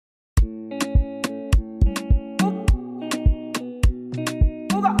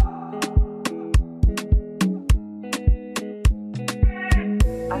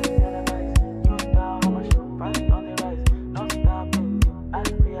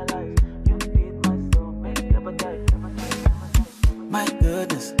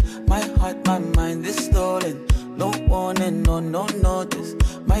no notice.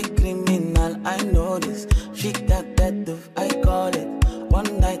 My criminal, I know this. She got that dove, I call it.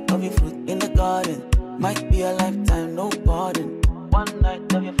 One night of your fruit in the garden. Might be a lifetime, no pardon. One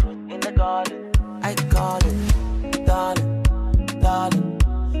night of your fruit in the garden. I call it, darling, darling.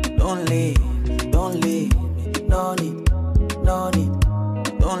 Don't leave me, no need, no need.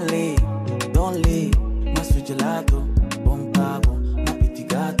 Don't leave, my sweet gelato, bon pabo, my petit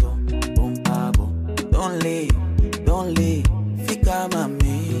gato, bon pabo. Don't leave, fica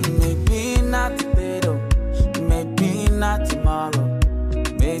mami. Maybe not today though, maybe not tomorrow,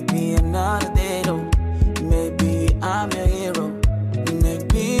 maybe another day though, maybe I'm your hero.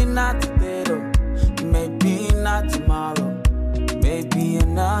 Maybe not today though, maybe not tomorrow, maybe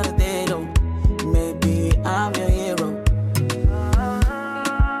another day though, maybe I'm your hero.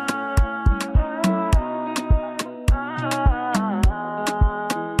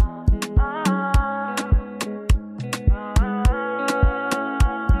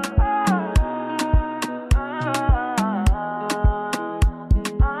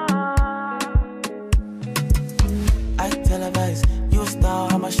 You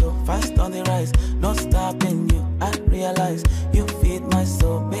star on my show, fast on the rise. No stopping you, I realize. You feed my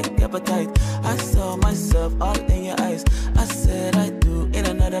soul, big appetite. I saw myself all in your eyes. I said I do in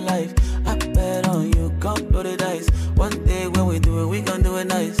another life. I bet on you, come blow the dice. One day when we do it, we gon' do it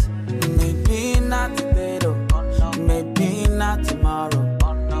nice. Maybe not today though, maybe not tomorrow,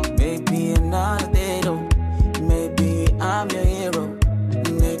 maybe another day though, maybe I'm your hero.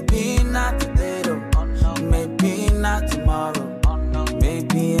 Maybe not today though, maybe not tomorrow,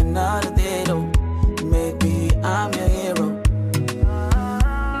 maybe another day though, maybe I'm your hero.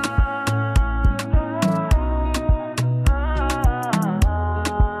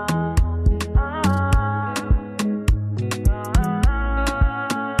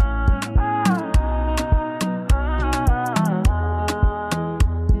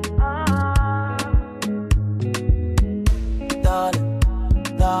 Darling,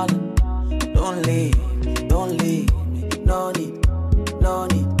 darling, don't leave me, no need, no need.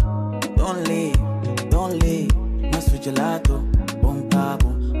 Don't leave, my sweet gelato, bon pabo,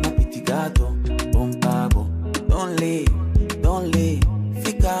 my petit gato, bon pabo. Don't leave,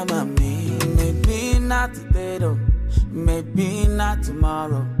 fica mami. Maybe not today though, maybe not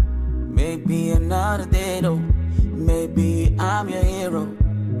tomorrow, maybe another day though, maybe I'm your hero.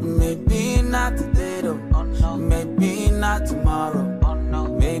 Maybe not today though, maybe not tomorrow,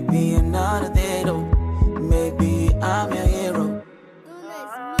 maybe another day though, maybe I'm your hero.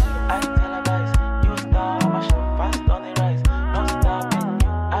 I televise, you star on my show, fast on the rise. No stopping you,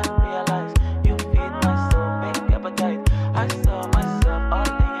 I realize. You feed my soul, big appetite. I saw myself all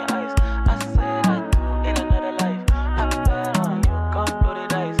in your eyes. I said I do in another life. I bet on you, come blow the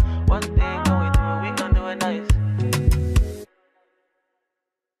dice. One day when we do it, we gon' do it nice.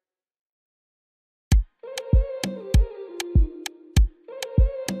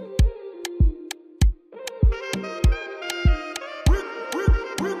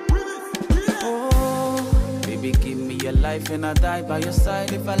 Give me your life and I die by your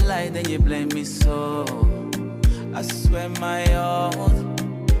side. If I lie, then you blame me so. I swear my oath,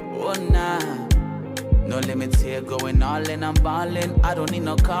 oh nah. No limits here, going all in, I'm ballin'. I don't need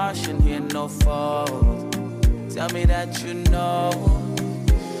no caution here, no fault. Tell me that you know.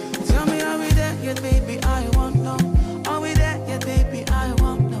 Tell me are we there yet, baby, I won't know. Are we there yet, baby, I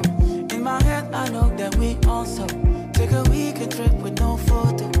won't know. In my head, I know that we also take a weekend trip with no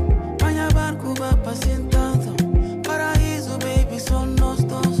photo. Vaya barco va pasintado. Paraíso, baby, son los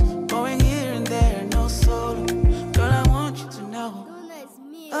dos. Going here and there, no solo. Girl, I want you to know.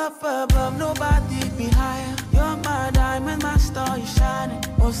 Up above, nobody be higher. You're my diamond, my star, you shining.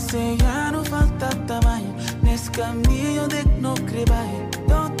 Oceano, falta tamaño. Nesse caminho, de no crebaje.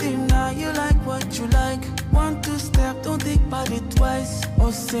 Don't deny you like what you like. 1, 2 step, don't think about it twice.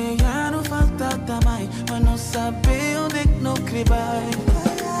 Oceano, falta tamaño. Mas não sabe onde no crebaje.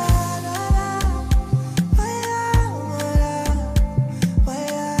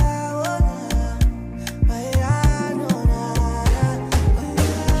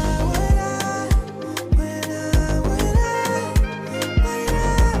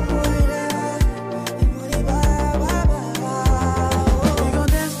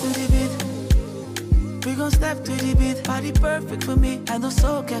 Step to the beat, body perfect for me. I know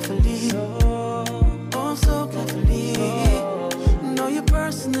so carefully, oh so carefully. Know you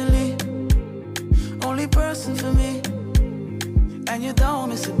personally, only person for me. And you don't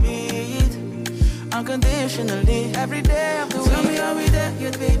miss a beat, unconditionally. Every day of the week. Tell me are we there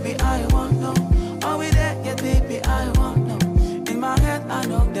yet, baby, I won't know. Are we there yet, baby, I won't know. In my head, I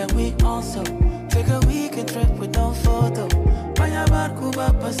know that we also take a weekend trip with no photo.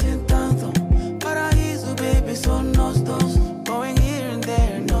 pa' sentado. Paraíso, baby, son los dos. Going here and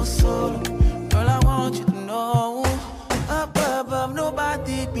there, no solo. Girl, I want you to know. Up above,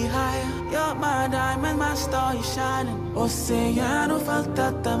 nobody be higher. You're my diamond, my star is shining. Oceano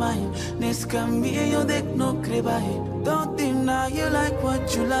falta tamaño. Nesse caminho eu digo no crebaje. Don't deny you like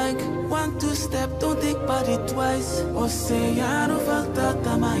what you like. 1, 2 step, don't think about it twice. Oceano falta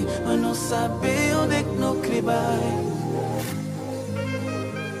tamanho. Mas não sabe onde é que não crebaje.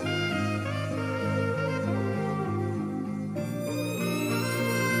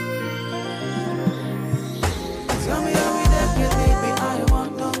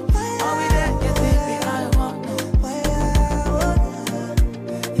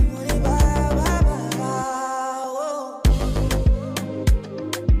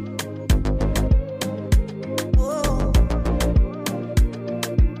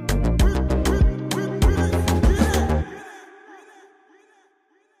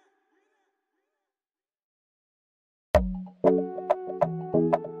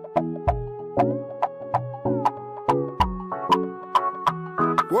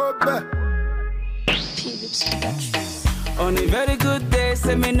 On a very good day,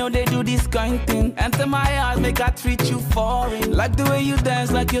 say me know they do this kind thing. Enter my heart, make I treat you foreign. Like the way you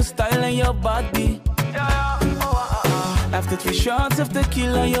dance, like your style and your body. After 3 shots of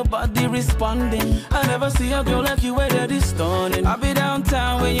tequila, your body responding. I never see a girl like you where that is stunning. I'll be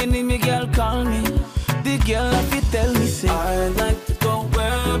downtown when you need me, girl, call me. The girl if you tell me, say I'd like to go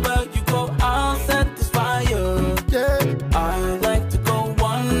wherever you go, I'll satisfy you. Yeah. I'd like to go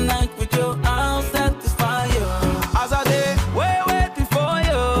one night with you, I'll satisfy you. As I day, waiting for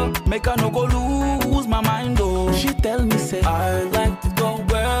you, make her no go lose my mind, oh. She tell me, say I'd like to go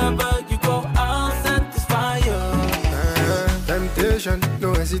wherever you go, I'll satisfy you. Temptation,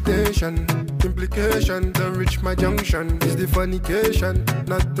 no hesitation. Implication, don't reach my junction. Is the fornication,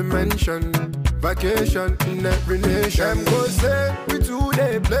 not to mention. Vacation in every nation. Them go say, we two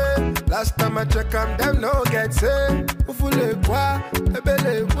they play. Last time I check them no get say. Ufule kwa,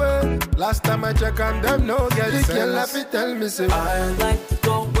 ebele we. Last time I check them no get say. Girl, if you tell me say I'd like to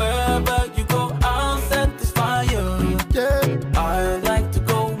go wherever you go, I'll satisfy you. Yeah. I'd like to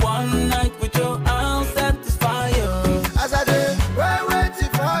go one night with you, I'll satisfy you. As I did,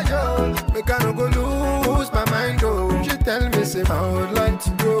 waiting for you. Make I no go lose my mind, oh. She tell me say I would like to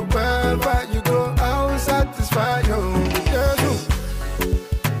go wherever you go, I'll satisfy you. Yeah, you.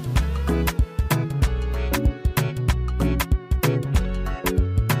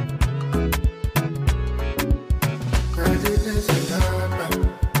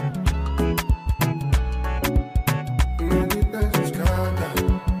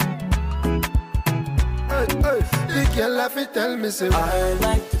 Tell me say I'd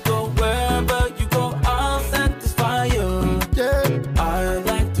like to go wherever you go, I'll satisfy you. Yeah. I'd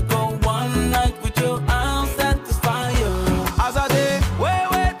like to go one night with you, I'll satisfy you. As I day,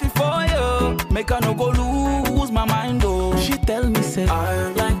 waiting for you, make her no go lose my mind, oh. She tell me say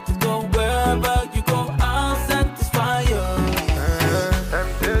I'd like to go wherever you go, I'll satisfy you.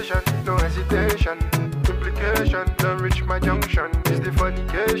 Temptation, no hesitation. Implication, don't reach my junction. Is the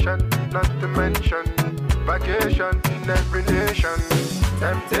fornication, not to mention. Vacation in every nation.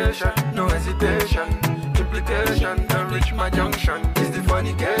 Temptation, no hesitation. Implication, don't reach my junction. Is the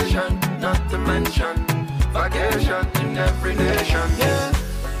fornication, not to mention. Vacation in every nation. Yeah.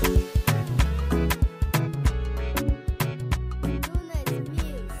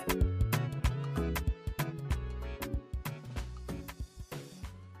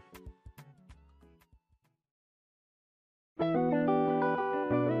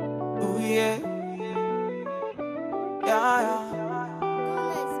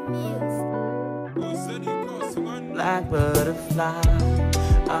 Like butterfly,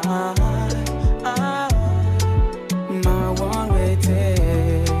 my one-way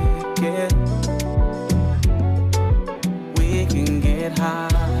ticket. We can get high,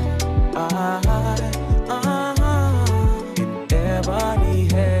 in ebony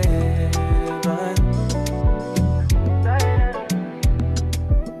heaven.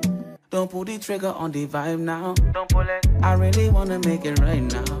 Don't pull the trigger on the vibe now. Don't pull it. I really wanna make it right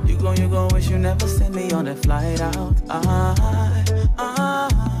now. You gon' wish you never sent me on that flight out.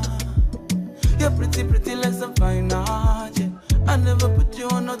 You're pretty like some fine art, yeah. I never put you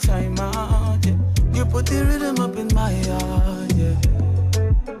on no time out, yeah. You put the rhythm up in my heart, yeah.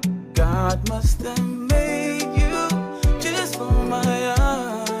 God must have made you just for my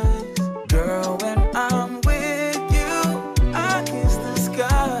eyes. Girl, when I'm with you, I kiss the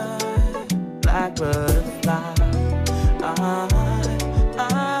sky. Like butterfly,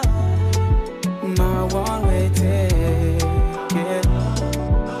 my one-way ticket.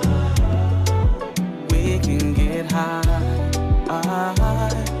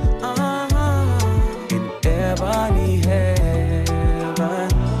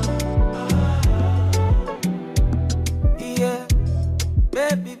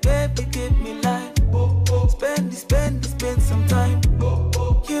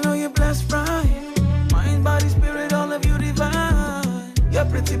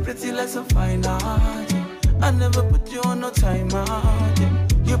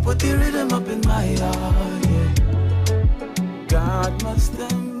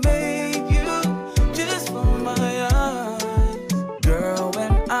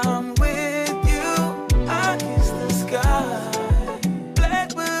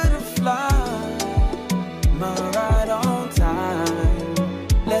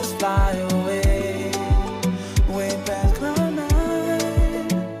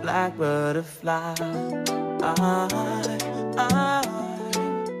 butterfly.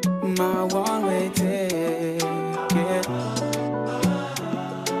 My one-way ticket.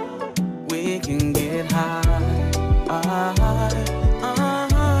 We can get high,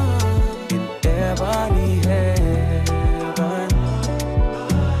 in ebony heaven.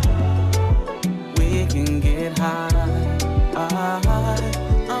 We can get high,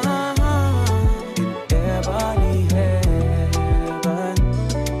 in ebony heaven.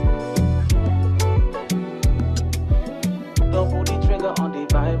 Don't pull the trigger on the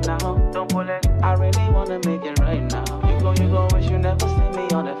vibe now. Don't pull it. I really wanna make it right now. You go, wish you never see me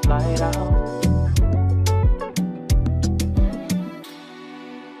on the flight out.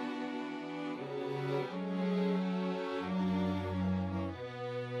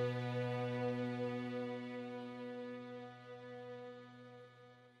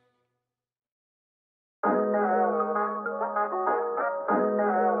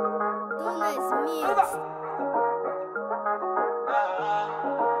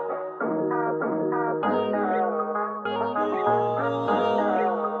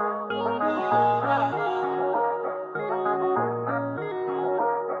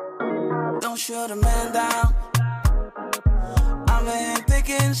 Don't shoot a man down. I'm in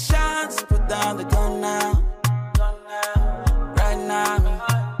taking shots. Put down the gun now. Right now.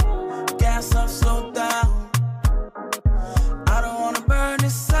 Gas up, slow down. I don't wanna burn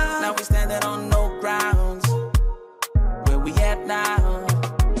this out. Now we standing on no grounds. Where we at now?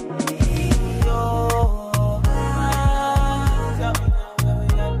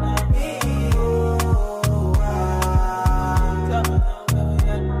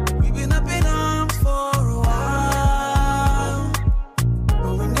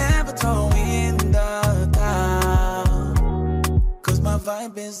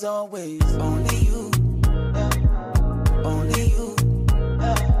 Vibe is always only you, only you,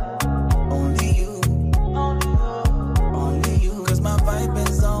 only you, only you. Cause my vibe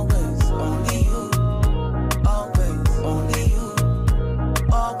is always only you, always only you,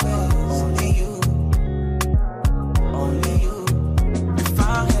 always only you, only you. If I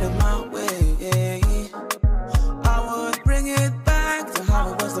had it my way, I would bring it back to how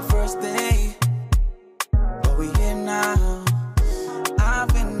it was the first day. But we here now. I've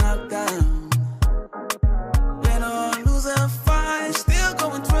been knocked down. Been a loser fight. Still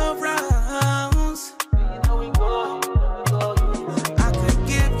going 12 rounds. I could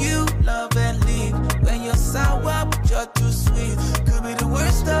give you love and leave. When you're sour, but you're too sweet. Could be the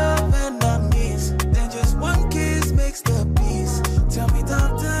worst of enemies. Then just one kiss makes the peace. Tell me,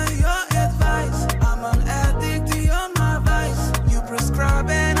 doctor, your advice. I'm an addict to your my vice. You prescribe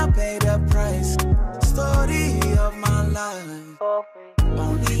and I pay the price. Story of my life.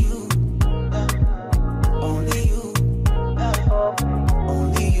 Only you, only you,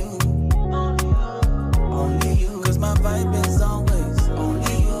 only you, only you. Cause my vibe is always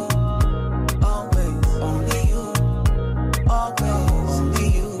only you, always only you, always only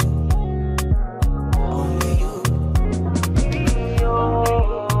you, only you.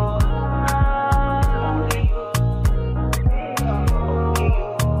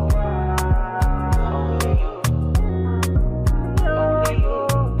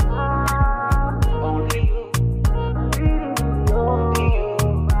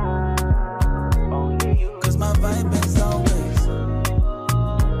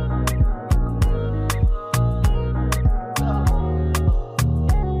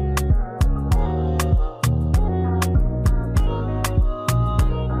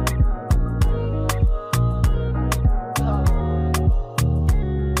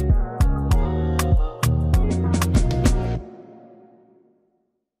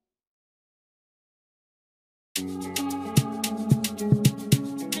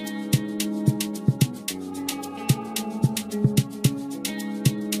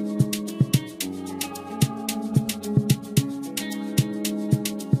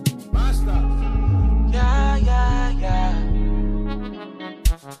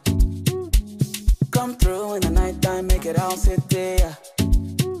 Come through in the nighttime, make it all sit there.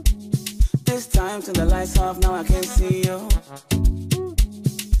 This time turn the lights off, now I can see you.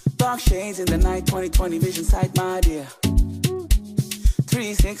 Dark shades in the night, 20/20 vision sight, my dear.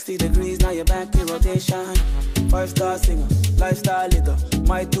 360 degrees, now you're back in rotation. 5-star singer, lifestyle leader.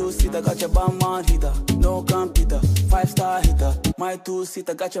 My two-seater got your bum on heater. No computer, 5-star hitter. My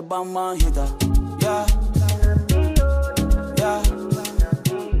two-seater got your bum on heater. Yeah, yeah,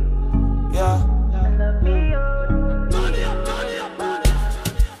 yeah.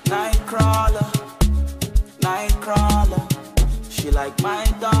 Nightcrawler, Nightcrawler. She like my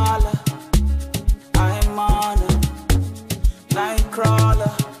dollar. I'm on her.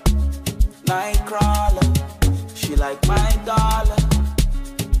 Nightcrawler, Nightcrawler, she like my dollar.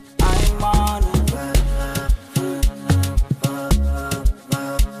 I'm on her.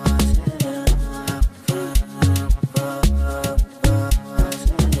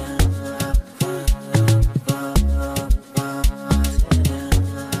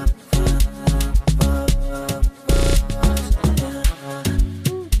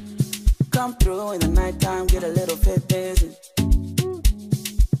 Come through in the nighttime, get a little fit busy.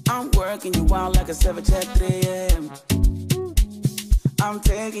 I'm working you out like a 7 at 3 a.m. I'm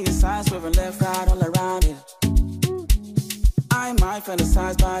taking your side, swerving left, right, all around it. I might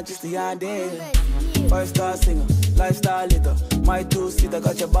fantasize by just the idea. 5-star singer, lifestyle hitter. My 2-seater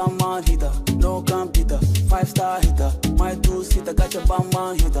got your bum on heater. No computer, 5-star hitter. My 2-seater got your bum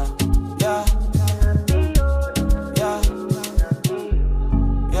on heater. Yeah, yeah,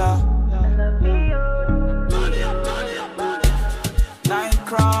 yeah.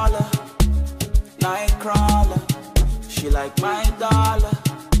 Nightcrawler, Nightcrawler, she like my dollar.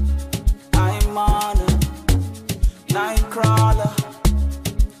 I'm on her. Nightcrawler,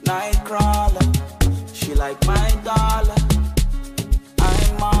 Nightcrawler, she like my dollar.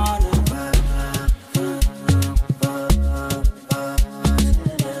 I'm on her.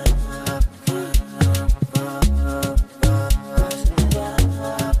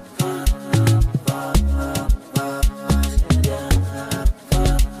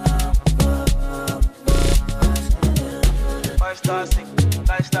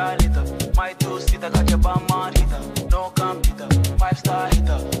 Lifestyle hitter, my 2-seater got your bum on heater. No computer, 5-star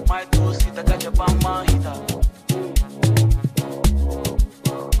hitter, my 2-seater got your bum on heater.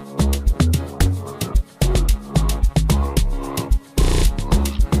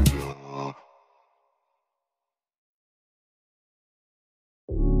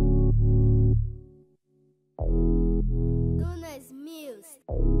 Donos Music.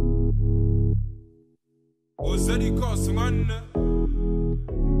 Ozeri Kosman.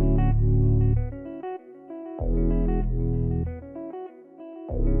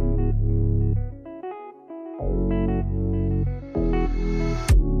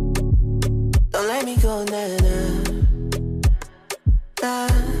 Don't let me go, nah, nah, nah.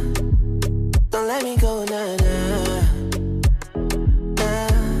 Don't let me go, nah, nah, nah.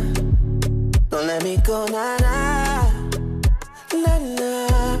 Don't let me go, nah, nah, nah,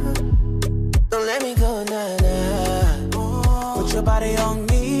 nah. Don't let me go, nah, nah. Put your body on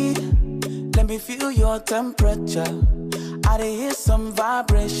me, let me feel your temperature. I dey hear some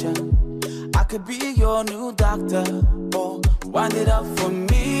vibration. I could be your new doctor. Oh, wind it up for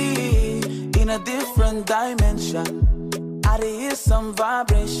me in a different dimension. I dey hear some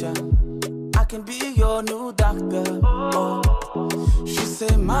vibration. I can be your new doctor. Oh, she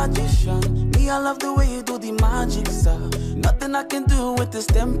say magician. Me, I love the way you do the magic stuff. Nothing I can do with this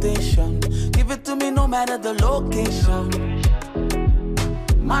temptation. Give it to me no matter the location.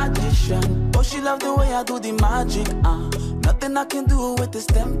 Magician. Oh, she love the way I do the magic. Nothing I can do with this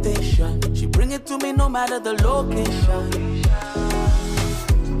temptation. She bring it to me no matter the location.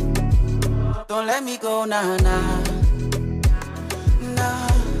 Don't let me go, nah, nah, nah.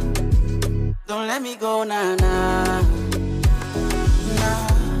 Don't let me go, nah, nah, nah.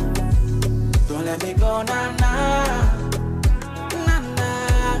 Don't let me go, nah, nah, nah,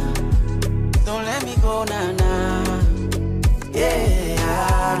 nah. Don't let me go, nah, nah. Yeah,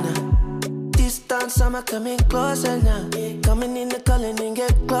 nah. Distance, summer coming closer now. Coming in the calling and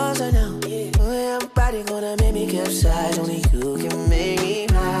get closer now. Oh, I'm body gonna make me capsize. Only you can make me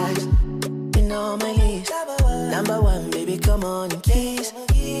rise. You know my list. Number 1, baby, come on and kiss.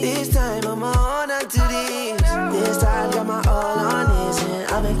 This time I'm on to this. This time got my all on this.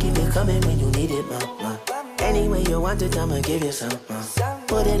 And I'ma keep it coming when you need it, mama. Anyway you want it, I'ma give you some.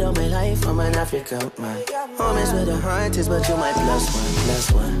 Put it on my life, I'm an African man. Home is where the heart is, but you my plus one,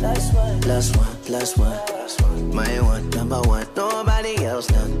 plus one, plus one, plus one. My one, number 1, nobody else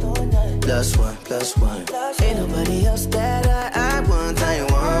none. Plus one, ain't nobody else that I want.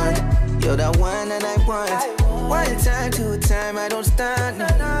 You're the one that I want. One time, 2 time, I don't stand.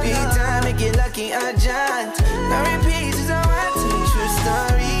 3 time, make it lucky, I jant. I repeat, it's a 1, 2, true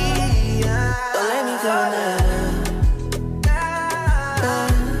story. Don't let me go now.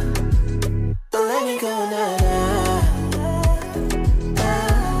 Don't let me go now.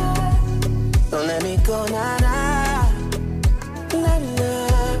 Don't let me go now.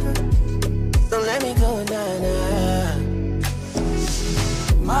 Don't let me go now.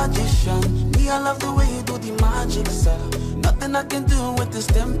 Magician, me I love the way you do the magic stuff. Nothing I can do with this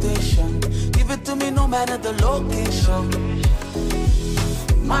temptation. Give it to me no matter the location.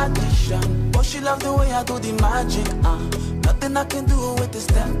 Magician, oh she love the way I do the magic. nothing I can do with this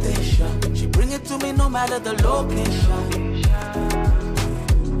temptation. She bring it to me no matter the location.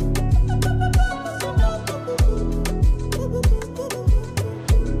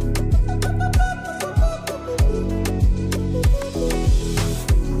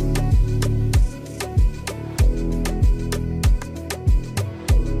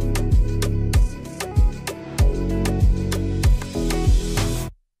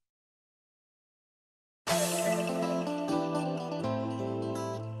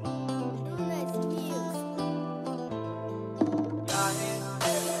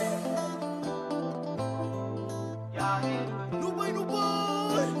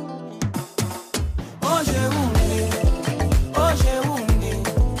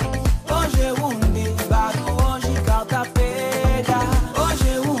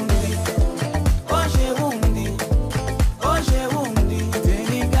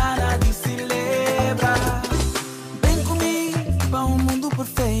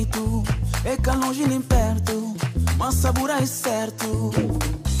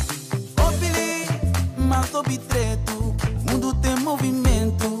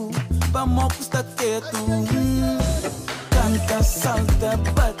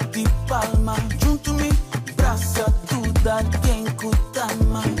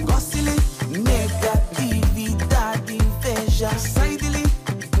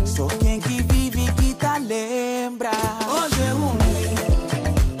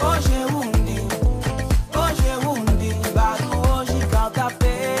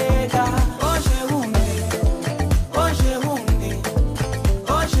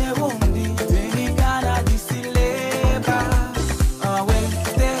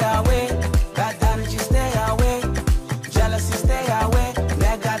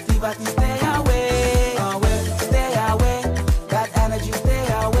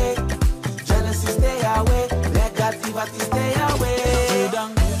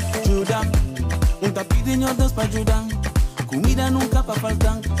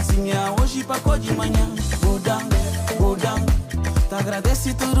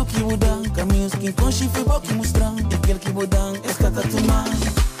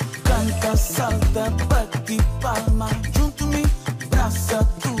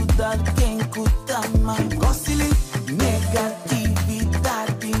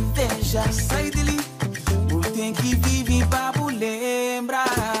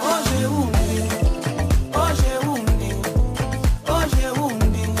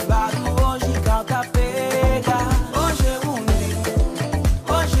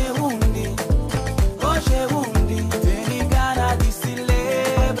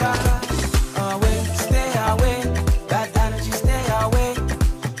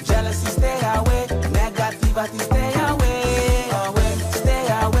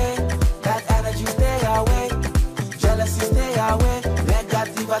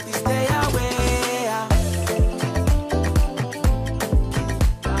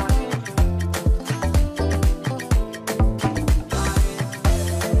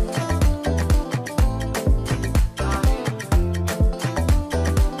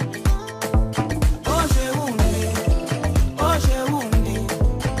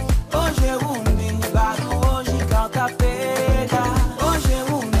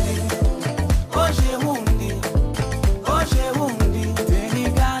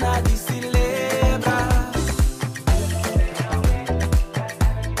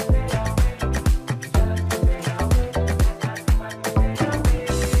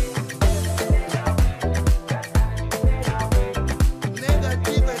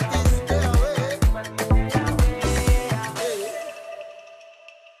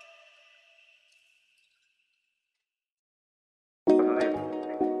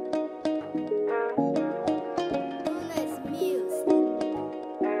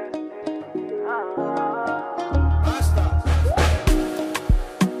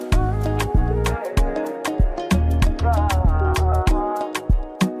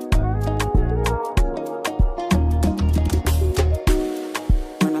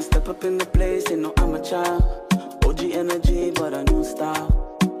 Energie, but a new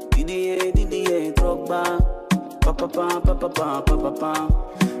style. DDA, Drogba. Pa.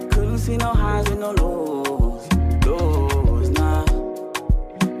 Couldn't see no highs with no lows, nah.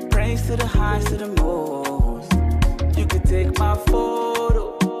 Praise to the highs, to the most. You could take my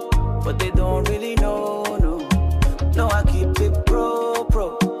photo, but they don't really know, no. No, I keep it pro.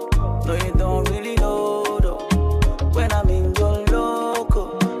 No, you don't really know, though. When I'm in your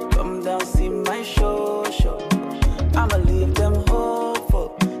local, come down, see my show. I'ma leave them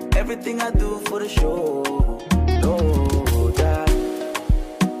hopeful. Everything I do for the show. Know that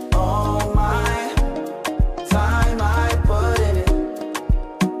all my time I put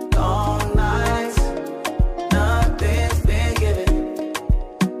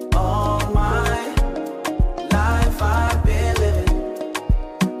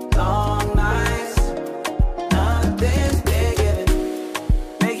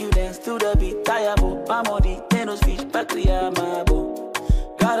pra criar mais bom.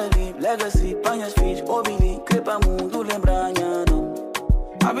 Gotta leave legacy, panhas feet, obili, crepa mundo, lembranha não.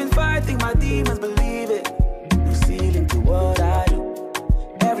 I've been fighting my demons, believe it. No ceiling to what I do.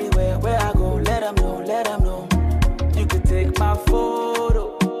 Everywhere where I go, let them know, let them know. You could take my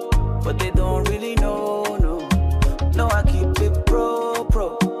photo, but they don't really know, no. No, I keep it pro.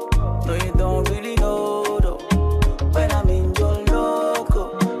 No, you don't really know, though. When I'm in your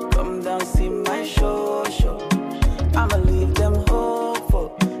loco, come down, see my show. I'ma leave them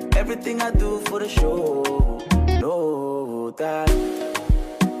hopeful. Everything I do for the show. Know that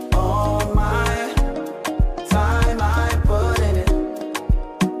all my time I put in it.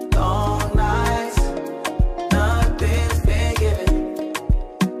 Long nights, nothing's been given.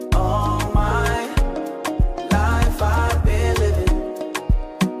 All my life I've been living.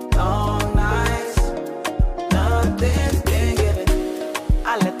 Long nights, nothing's been given.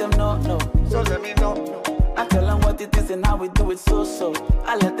 I let them know, no, so let me know, no. I tell them what it is and how we do it, so.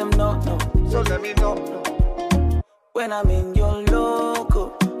 I let them know, no, so let me know, no. When I'm in your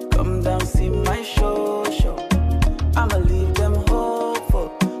loco, come down, see my show. I'ma leave them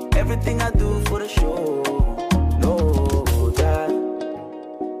hopeful. Everything I do for the show. Know that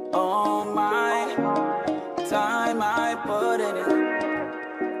all my time I put in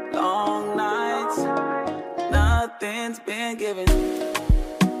it. Long nights, nothing's been given.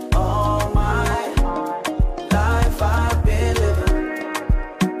 All my life I've been living.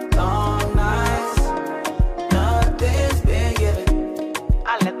 Long nights, nothing's been given.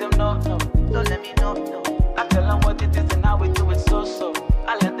 I let them know, no, don't let me know, no. I tell them what it is and how we do it, so.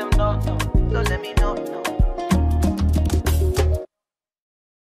 I let them know, no, don't let me know, no.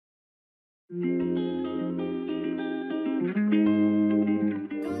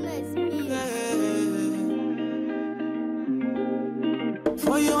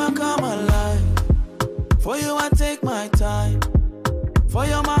 For you I come alive. For you I take my time. For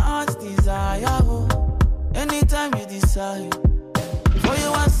you my heart's desire. Oh. Anytime you decide. For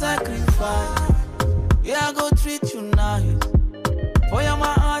you I sacrifice. Yeah, I go treat you nice. For you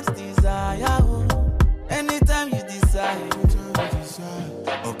my heart's desire. Oh. Anytime you decide.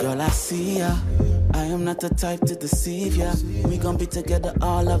 Oh girl, I see ya. I am not the type to deceive ya. We gon' be together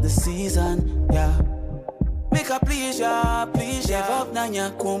all of the season. Yeah. Make a please ya, please ya. Give up na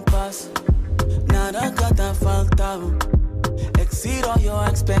nya compass. Nada gata falta. Exceed all your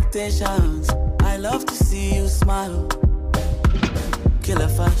expectations. I love to see you smile. Kill a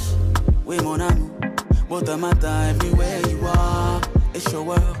fash, we mon amour. Both the matter everywhere you are. It's your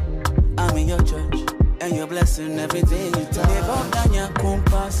world, I'm in your church. And your blessing every day you touch. Give up na nya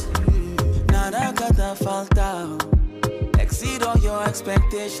compass. Nada gata falta. Exceed all your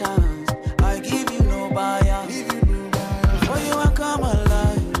expectations. I give you no bias. For you I come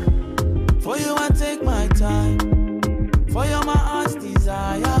alive. For you I take my time. For you my heart's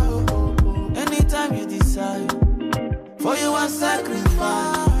desire. Anytime you decide. For you I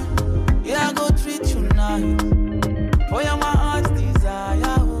sacrifice. Yeah, I go treat you nice. For you my heart's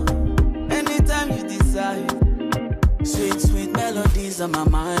desire. Anytime you decide. Sweet, sweet melodies on my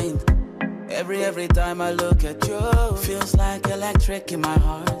mind. Every time I look at you, feels like electric in my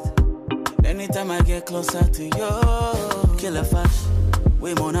heart. Anytime I get closer to you, kill a fash,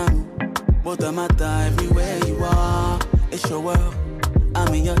 we mon amour. Both the matter everywhere you are. It's your world,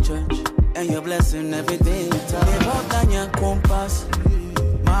 I'm in your church. And your blessing every day you touch. Live up on your compass.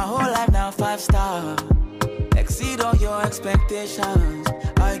 My whole life now 5-star. Exceed all your expectations.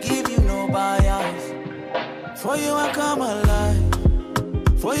 I give you no bias. For you I come alive.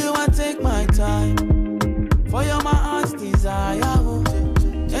 For you I take my time. For you my heart's desire.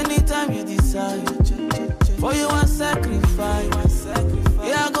 Anytime you decide. For you I sacrifice.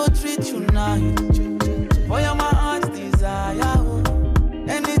 Yeah, I go treat you nice. For you my heart's desire.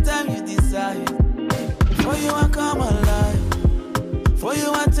 Anytime you decide. For you I come alive. For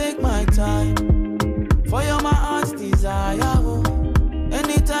you I take my time. For you my heart's desire.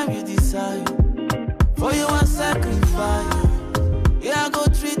 Anytime you decide. For you I sacrifice. Yeah, I go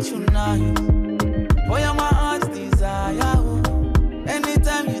treat you nice. For you my heart's desire.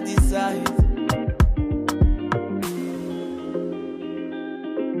 Anytime you decide.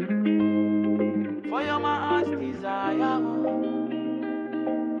 For you my heart's desire.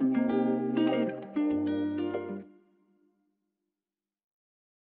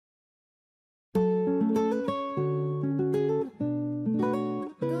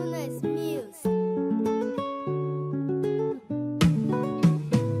 Donos Music.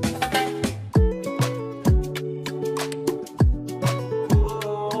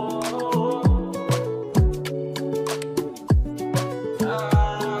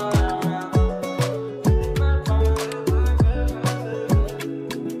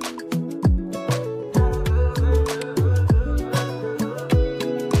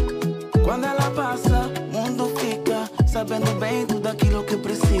 Quando ela passa, o mundo fica sabendo bem tudo aquilo que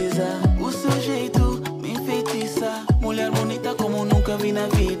precisa. O seu jeito me enfeitiça, mulher bonita como nunca vi na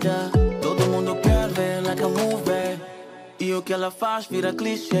vida. Todo mundo quer ver like a movie, e o que ela faz vira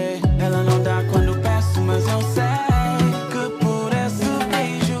clichê. Ela não dá quando peço, mas eu sei que por esse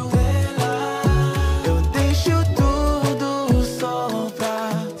beijo dela eu deixo tudo só pra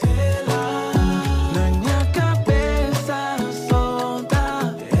dela. Na minha cabeça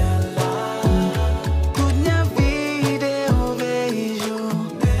solta ela, toda minha vida eu vejo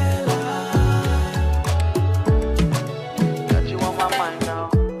nela. Got you on my mind now.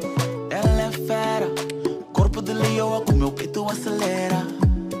 Ela é fera, corpo de leoa com meu peito acelera.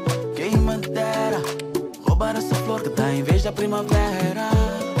 Quem me dera roubar essa flor que tá em vez da primavera.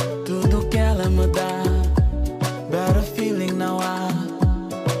 Tudo que ela me dá, better feeling não há.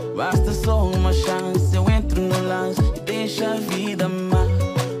 Basta só uma chance, eu entro no lance e deixo a vida má.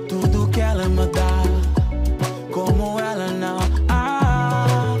 Tudo que ela me dá, como ela não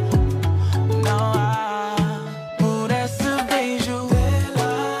há, não há. Por esse beijo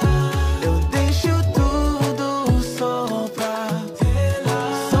dela eu deixo tudo só pra dela.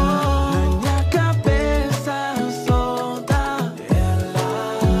 Só na minha cabeça solta ela,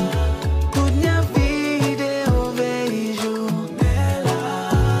 toda minha vida eu vejo nela.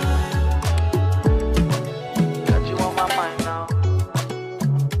 Got you on my mind now.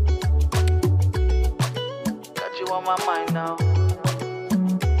 Got you on my mind now.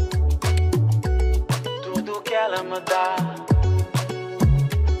 Tudo que ela me dá,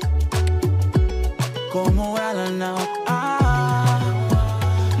 como ela não há,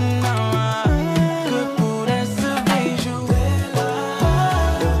 não há. Que por esse beijo dela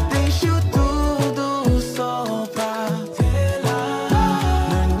eu deixo tudo só pra dela.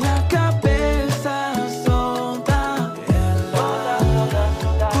 Na minha cabeça solta ela,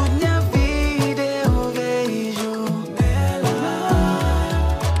 toda minha vida eu vejo nela.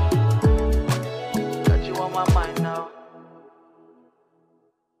 Got you on my mind now.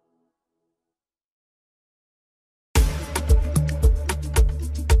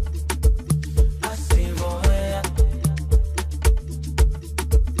 Assim vou eu.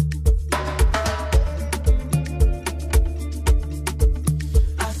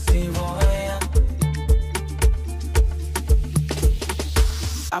 Assim vou eu.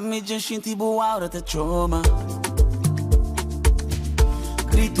 A mídia senti boa aura da choma.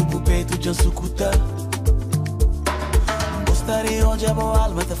 Grito pro peito de sucuta. Gostaria onde a boa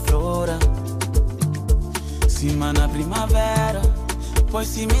alma da flora. Cima na primavera, poi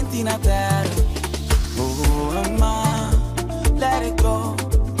si menti na terra. Oh, amar, let it go.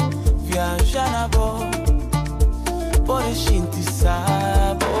 Viaja na boa, por senti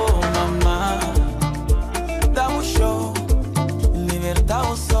sabo. Oh, mamá, dá show, libertar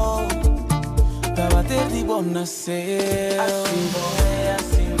o sol, pra bater de bom nascer. Assim vou eu,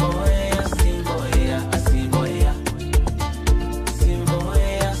 assim vou eu, assim vou eu, assim vou eu. Assim vou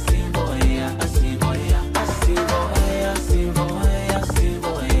eu, assim vou eu, assim vou eu. Assim vou eu, assim vou eu, assim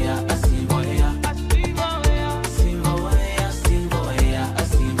vou eu, assim vou eu. Assim vou eu, assim vou eu,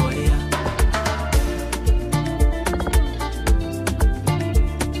 assim vou eu.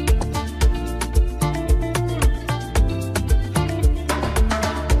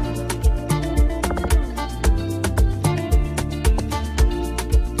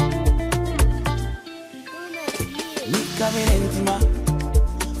 Mica intima,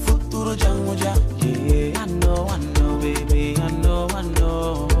 futuro già già. Yeah, I know, baby, I know.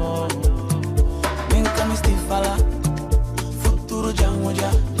 Minca mi sti fala, futuro già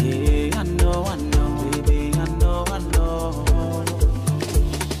già. Yeah, I know, baby, I know.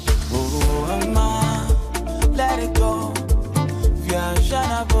 Oh, mamma, let it go. Viaja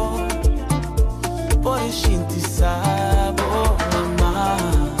na boa, por senti sabo. Oh, mamma,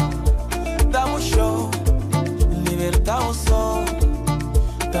 dá show, libertar o sol,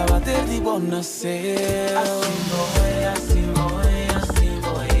 pra bater de bom nascer. Assim vou eu, assim